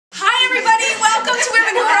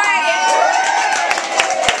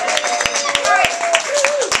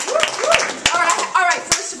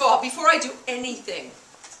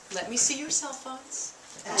me see your cell phones.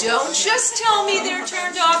 Don't just tell me they're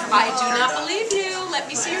turned off. I do not believe you. Let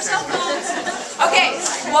me see your cell phones. Okay,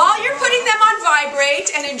 while you're putting them on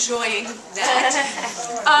vibrate and enjoying that,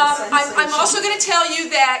 I'm also going to tell you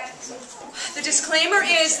that the disclaimer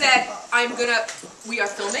is that we are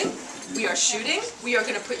filming, we are shooting, we are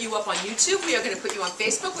going to put you up on YouTube, we are going to put you on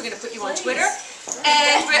Facebook, we're going to put you on Twitter,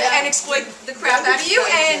 and exploit the crap out of you,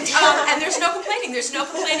 and there's no complaining. There's no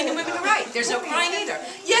complaining in Women Who Write. There's no crying either.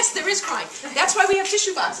 Yes, there is crying. That's why we have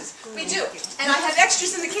tissue boxes. We do. And I have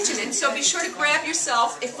extras in the kitchen, and so be sure to grab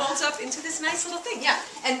yourself. It folds up into this nice little thing. Yeah.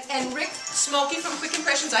 And Rick Smokey from Quick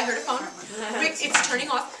Impressions, I heard a phone. Rick, it's turning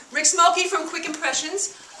off. Rick Smokey from Quick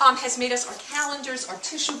Impressions has made us our calendars, our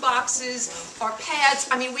tissue boxes, our pads.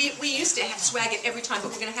 I mean, we used to have swag it every time, but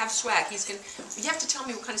we're going to have swag. You have to tell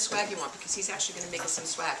me what kind of swag you want, because he's actually going to make us some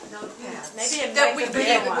swag. Notepads. Maybe a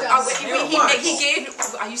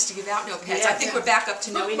I used to give out notepads. I think we're back up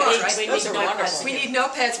to notepads, right? We need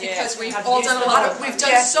notepads because we've all done we've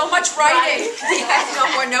done so much writing. We have no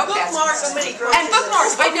more notepads. And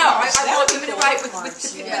bookmarks. I know. I want women to write with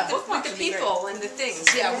the people and the things.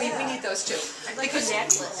 Yeah, we need those too. Because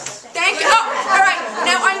thank you. Oh, all right.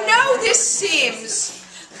 Now I know this seems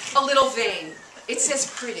a little vain. It says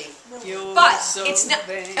pretty, but it's not.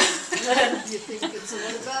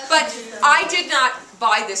 But I did not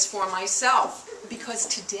buy this for myself, because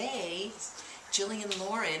today Jillian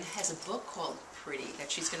Lauren has a book called Pretty that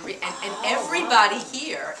she's going to read, and everybody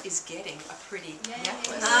here is getting a pretty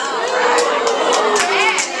necklace. And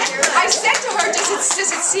I said to her, does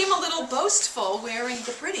it seem a little boastful wearing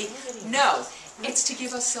the pretty? No. It's to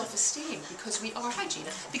give us self-esteem, because we are, hi Gina,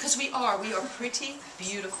 because we are pretty,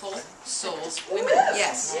 beautiful souls, women,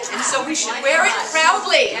 yes. And so we should wear it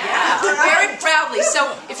proudly. Wear it proudly.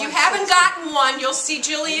 So if you haven't gotten one, you'll see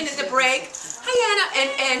Jillian in the break. Hi Anna,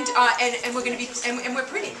 and we're going to be, and we're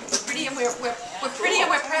pretty. We're pretty and we're pretty and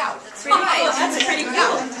we're proud. That's pretty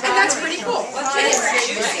cool. And that's pretty cool.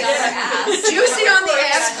 Juicy on the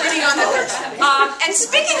ass, pretty on the and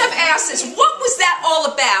speaking of asses, what was that all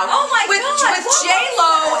about? Oh my God! With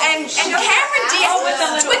J-Lo and Cameron Diaz.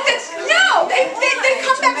 They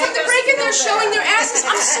come back from the break and they're showing their asses.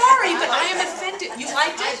 I'm sorry, but I am offended. You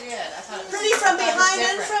liked it? Pretty from behind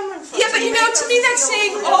and from in front. Yeah, but you know, to me that's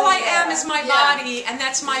saying all I am is my body, and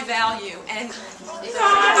that's my value. And to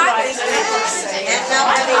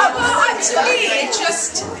me, it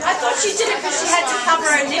just... I thought she did it because she had to cover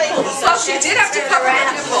her nipples. Well, she did have to cover her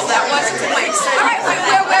nipple. That was the point. All right,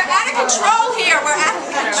 we're out of control here. We're out of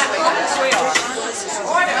control.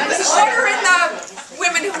 Order in the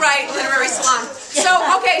Women Who Write Literary Salon. So,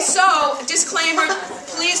 okay, so, disclaimer,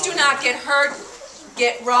 please do not get hurt,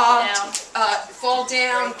 get robbed, fall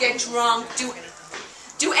down, get drunk, do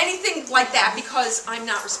anything like that, because I'm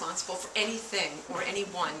not responsible for anything or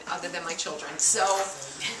anyone other than my children. So,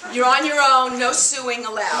 you're on your own, no suing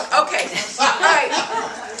allowed. Okay, all right.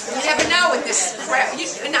 You never know with this crowd,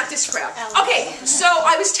 not this crowd. Okay, so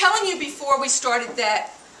I was telling you before we started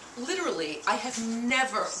that literally, I have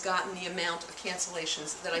never gotten the amount of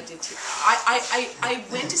cancellations that I did today. I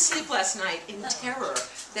went to sleep last night in terror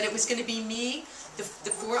that it was going to be me, the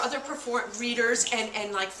 4 other readers,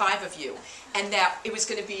 and like 5 of you, and that it was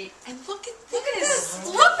going to be. And look at this!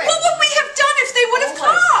 Look what would we have done if they would have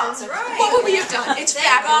come? Right. What would we have done? It's Thank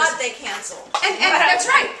fabulous. God they canceled. And that's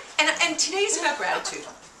right. And today is about gratitude.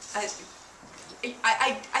 I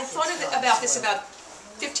thought about this about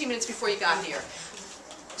 15 minutes before you got here.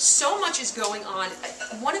 So much is going on.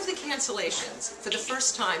 One of the cancellations for the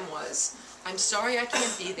first time was, I'm sorry I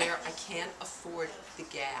can't be there, I can't afford the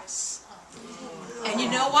gas. And you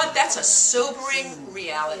know what? That's a sobering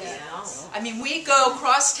reality. I mean, we go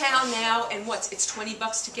cross town now, and it's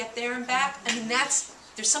 $20 to get there and back? I mean,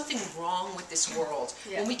 there's something wrong with this world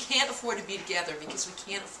when we can't afford to be together because we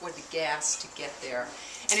can't afford the gas to get there.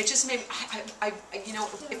 And it just made me, you know,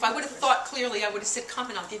 if I would have thought clearly, I would have said, come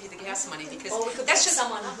and I'll give you the gas money, because that's just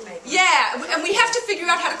someone up, maybe. Yeah, and we have to figure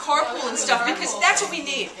out how to carpool and stuff, because that's what we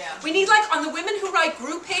need. We need, like, on the Women Who Write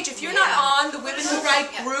group page, if you're not on the Women Who Write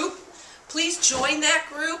group, please join that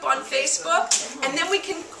group on Facebook, and then we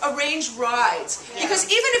can arrange rides. Because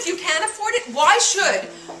even if you can't afford it, why should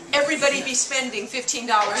everybody be spending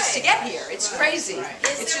 $15 to get here? It's crazy.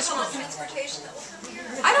 It's just public transportation that will come here?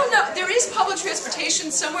 I don't know. There is public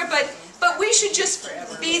transportation somewhere, but we should just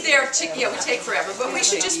be there. It would take forever, but we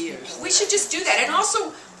should just do that. And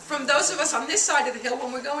also, from those of us on this side of the hill,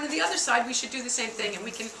 when we're going to the other side, we should do the same thing, and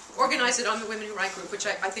we can organize it on the Women Who Write group, which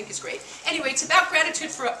I think is great. Anyway, it's about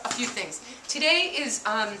gratitude for a few things. Today is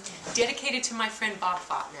dedicated to my friend Bob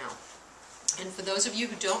Fontnow. And for those of you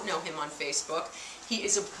who don't know him on Facebook, He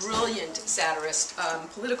is a brilliant satirist,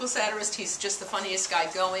 political satirist. He's just the funniest guy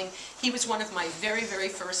going. He was one of my very, very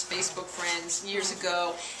first Facebook friends years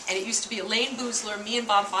ago, and it used to be Elaine Boozler, me and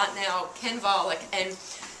Bob Botnow, Ken Volek, and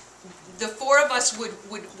the four of us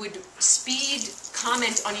would speed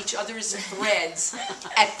comment on each other's threads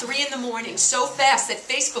at 3 in the morning so fast that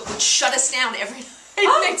Facebook would shut us down every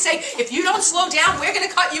night. They'd say, if you don't slow down, we're going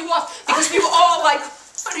to cut you off, because we were all like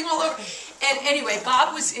running all over. And anyway,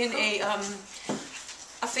 Bob was in a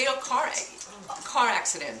fatal car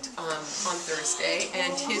accident on Thursday,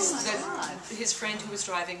 and his friend who was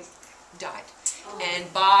driving died.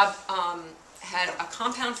 And Bob had a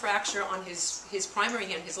compound fracture on his primary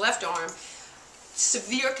hand, his left arm,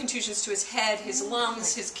 severe contusions to his head, his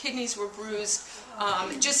lungs, his kidneys were bruised.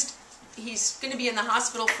 He's going to be in the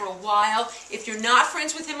hospital for a while. If you're not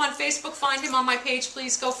friends with him on Facebook, find him on my page,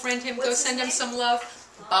 please. Go friend him. Go send him some love.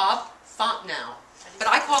 Bob Fontneau. But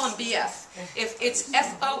I call him BF. It's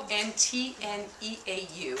Fontneau.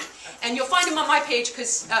 And you'll find him on my page,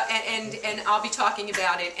 and I'll be talking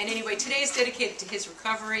about it. And anyway, today is dedicated to his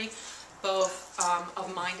recovery, both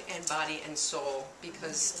of mind and body and soul,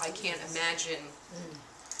 because I can't imagine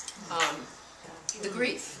the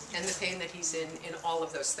grief and the pain that he's in all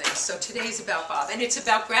of those things. So today's about Bob, and it's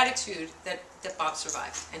about gratitude that Bob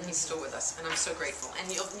survived, and he's still with us, and I'm so grateful.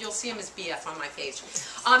 And you'll see him as BF on my page.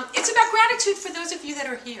 It's about gratitude for those of you that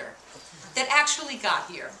are here, that actually got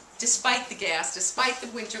here, despite the gas, despite the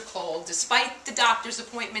winter cold, despite the doctor's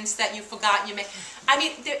appointments that you forgot you made. I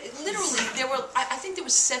mean, literally, I think there were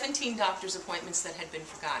 17 doctor's appointments that had been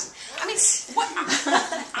forgotten. I mean, what? Who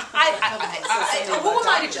am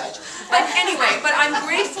I to judge? But anyway, but I'm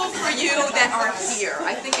grateful for you that are here.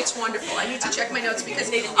 I think it's wonderful. I need to check my notes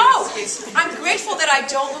because, I'm grateful that I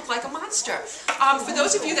don't look like a monster. For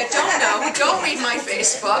those of you that don't know, who don't read my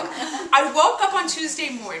Facebook, I woke up on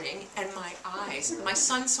Tuesday morning and my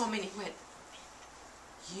son saw me and he went,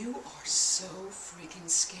 "You are so freaking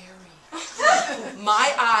scary."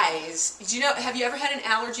 My eyes, have you ever had an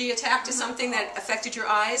allergy attack to something that affected your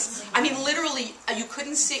eyes? I mean, literally, you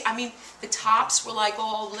couldn't see. I mean, the tops were like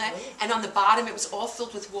all, and on the bottom it was all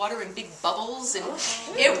filled with water and big bubbles, and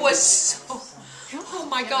it was so, oh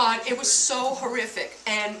my God, it was so horrific.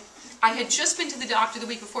 And I had just been to the doctor the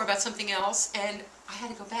week before about something else, and I had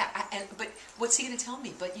to go back. But what's he going to tell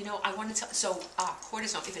me? But I want to tell. So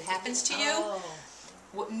cortisone. If it happens to you,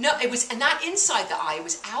 well, no, it was not inside the eye. It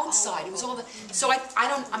was outside. It was all the. So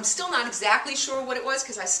I'm still not exactly sure what it was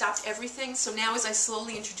because I stopped everything. So now, as I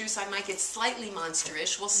slowly introduce, I might get slightly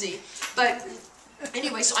monsterish. We'll see. But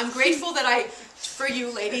anyway, so I'm grateful that for you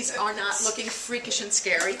ladies, are not looking freakish and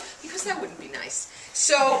scary, because that wouldn't be nice.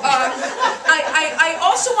 So I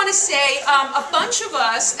also want to say a bunch of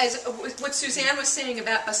us, as what Suzanne was saying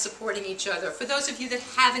about us supporting each other. For those of you that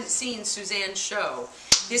haven't seen Suzanne's show,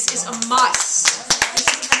 this is a must. This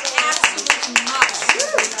is an absolute must.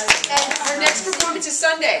 And her next performance is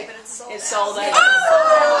Sunday. It's sold out. Oh!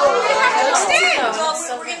 You have to extend.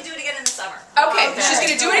 Well, we're going to do it again in the summer. Okay, she's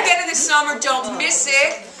going to do it again in the summer. Don't miss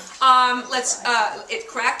it. It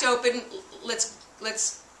cracked open. Let's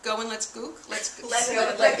go and let's gook. Let go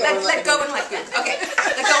and let gook. Okay.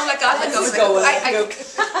 Let go and let God. Let go and let gook.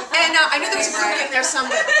 And I knew there was a gook in there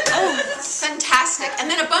somewhere. Oh, fantastic. And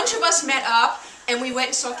then a bunch of us met up, and we went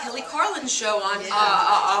and saw Kelly Carlin's show on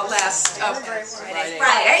last Friday.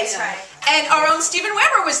 And our own Stephen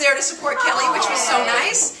Weber was there to support Kelly, which was so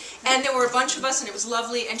nice. And there were a bunch of us, and it was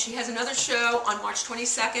lovely. And she has another show on March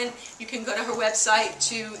 22nd. You can go to her website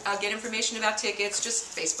to get information about tickets. Just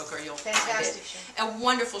Facebook her, you'll find it. A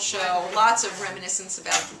wonderful show. Lots of reminiscence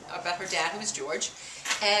about her dad, who was George.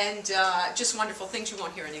 And just wonderful things you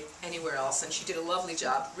won't hear anywhere else. And she did a lovely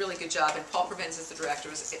job, really good job. And Paul Provenz as the director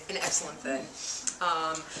was an excellent thing.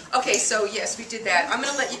 Okay, so yes, we did that. I'm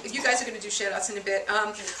going to let you guys are going to do shout-outs in a bit.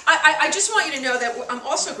 I just want you to know that I'm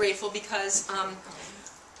also grateful because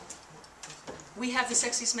we have the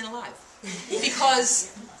sexiest men alive. Because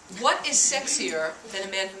what is sexier than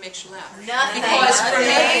a man who makes you laugh? Nothing. Because for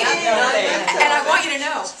me, and I want you to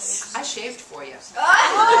know, I shaved for you.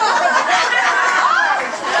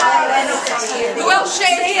 Who else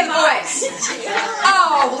shaved here, boys?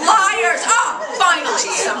 Oh, liars! Oh, finally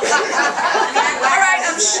something. All right,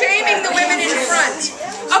 I'm shaming the women in front.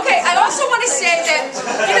 Okay, I also want to say that,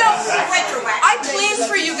 I planned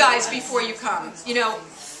for you guys before you come.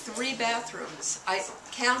 3 bathrooms. I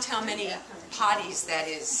count how many potties that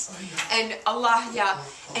is. And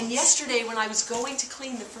and yesterday when I was going to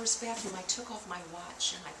clean the first bathroom, I took off my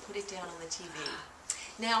watch and I put it down on the TV.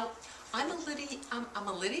 Now, I'm a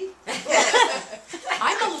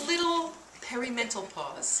little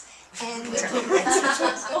perimenopause, And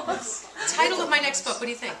title of my next book, what do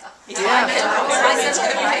you think? Yeah.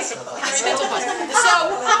 Mental buzz.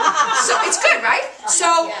 So it's good, right?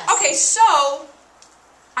 So, okay, so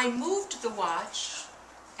I moved the watch,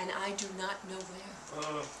 and I do not know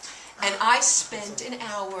where. And I spent an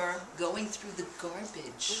hour going through the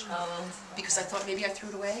garbage because I thought maybe I threw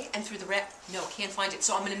it away and threw the rest. No, can't find it.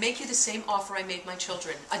 So I'm going to make you the same offer I made my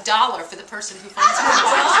children: $1 for the person who finds it.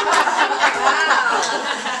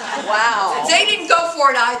 Wow. They didn't go for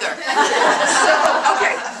it either. So,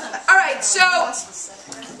 okay. All right. So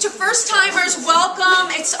to first timers, welcome.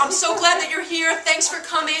 I'm so glad that you're here. Thanks for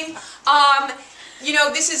coming. You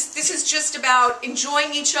know, this is just about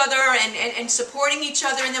enjoying each other and supporting each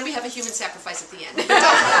other, and then we have a human sacrifice at the end.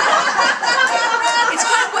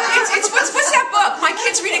 What's that book? My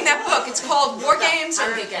kid's reading that book. It's called War Games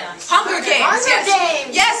or Hunger Games.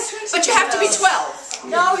 Yes, but you have to be 12.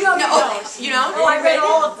 No. You know? Oh, I read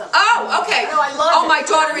all of them. Oh, okay. No, I love Oh, my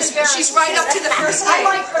daughter she's right up to the first game.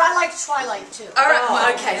 But I like Twilight too. All right. Well,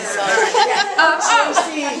 okay.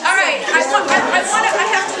 All right.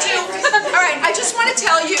 All right. I just want to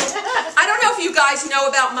tell you. I don't know if you guys know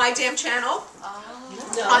about My Damn Channel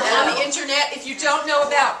on the internet. If you don't know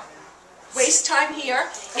about Waste Time Here,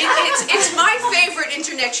 it's my favorite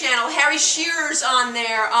internet channel. Harry Shearer's on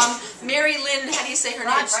there. Mary Lynn, how do you say her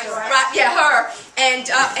name? Right. Yeah, her. And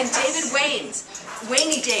David Wayne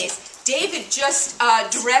Days. David just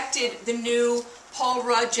directed the new Paul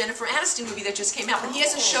Rudd, Jennifer Aniston movie that just came out, but he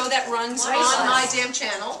has a show that runs on My Damn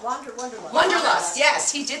Channel. Wanderlust.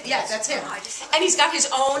 Yes, he did. Yeah, that's him. And he's got his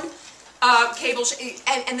own cable show.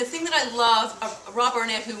 And the thing that I love, Rob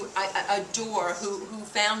Arnett, who I adore, who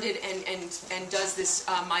founded and does this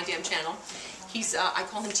My Damn Channel. He's I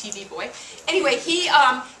call him TV boy. Anyway,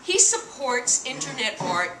 he supports internet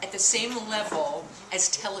art at the same level as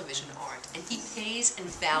television art, and he pays and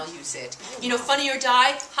values it. You know, Funny or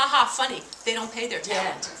Die, haha, funny. They don't pay their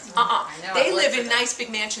talent. They live in nice big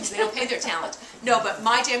mansions. They don't pay their talent. No, but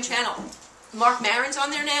My Damn Channel. Mark Maron's on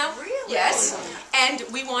there now. Really? Yes. And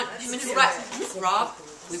we want him and Rob.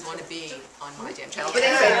 We want to be on My Damn Channel. But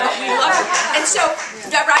anyway, we love it. And so,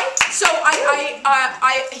 right? So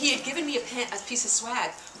he had given me a piece of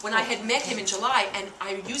swag when I had met him in July, and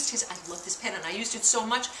I used his. I love this pen, and I used it so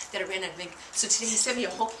much that I ran out of ink. So today he sent me a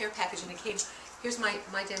whole care package in a cage. Here's my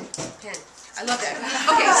damn pen. I love that.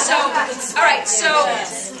 Okay, so all right, so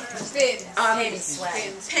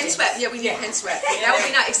pen sweat. Yeah, we need pen sweat. That would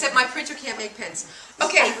be nice. Except my printer can't make pens.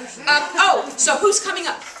 Okay. So who's coming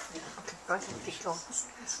up? Go ahead, keep going.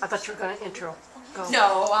 I thought you were going to intro. Go.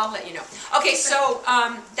 No, I'll let you know. Okay, so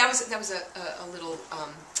that was a little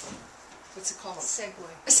what's it called? A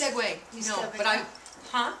segue. You know, but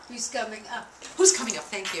Who's coming up? Who's coming up?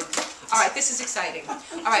 Thank you. All right, this is exciting.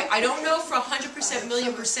 All right, I don't know for 100%,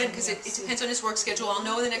 million percent, because it depends on his work schedule. I'll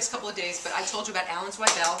know in the next couple of days, but I told you about Alan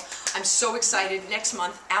Zweibel. I'm so excited. Next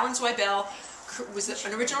month, Alan Zweibel was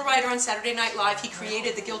an original writer on Saturday Night Live. He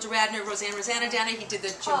created the Gilda Radner, Roseanne. He did the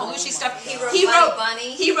Jim Belushi stuff. He wrote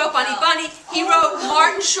Bunny. He wrote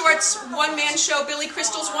Martin Short's one-man show, Billy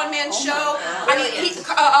Crystal's one-man show. I mean,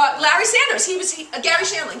 Larry Sanders. Gary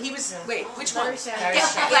Shandling. He was, wait, which one?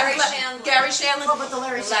 Gary Shandling. Oh, but the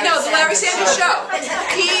Larry Sanders. No, the Larry Sanders show.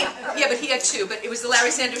 But he had two, but it was the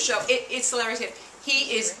Larry Sanders show. It's the Larry Sanders.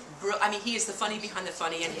 He is the funny behind the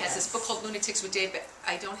funny, and he has this book called Lunatics with Dave.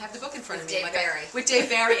 I don't have the book in front of me. With Dave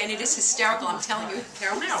Barry, and it is hysterical. I'm telling you,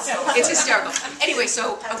 Carol now. It's hysterical. Anyway,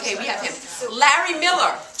 so okay, we have him. Larry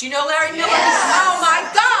Miller. Do you know Larry Miller? Yes. Oh my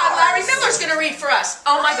God, Larry Miller's going to read for us.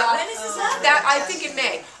 Oh my God. When is this happening? That I think in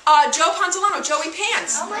May. Joe Ponzolano, Joey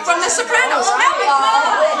Pants from The Sopranos.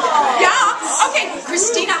 Yeah. Okay,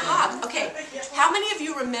 Christina Haag. Okay, how many of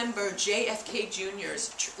you remember JFK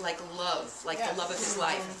Jr.'s love, the love of his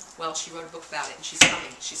life? Well, she wrote a book about it, and she's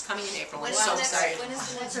coming. She's coming in April. I'm so excited.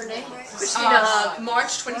 What's her name? Christina Haag.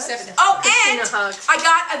 March 27th. Oh, and Haag. I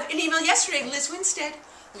got an email yesterday. Liz Winstead.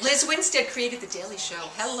 Liz Winstead created The Daily Show.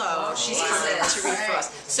 Hello. She's coming to read for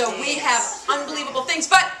us. So we have unbelievable things,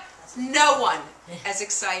 but no one as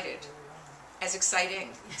exciting as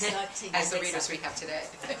the readers we have today.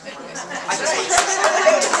 I just want to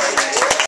say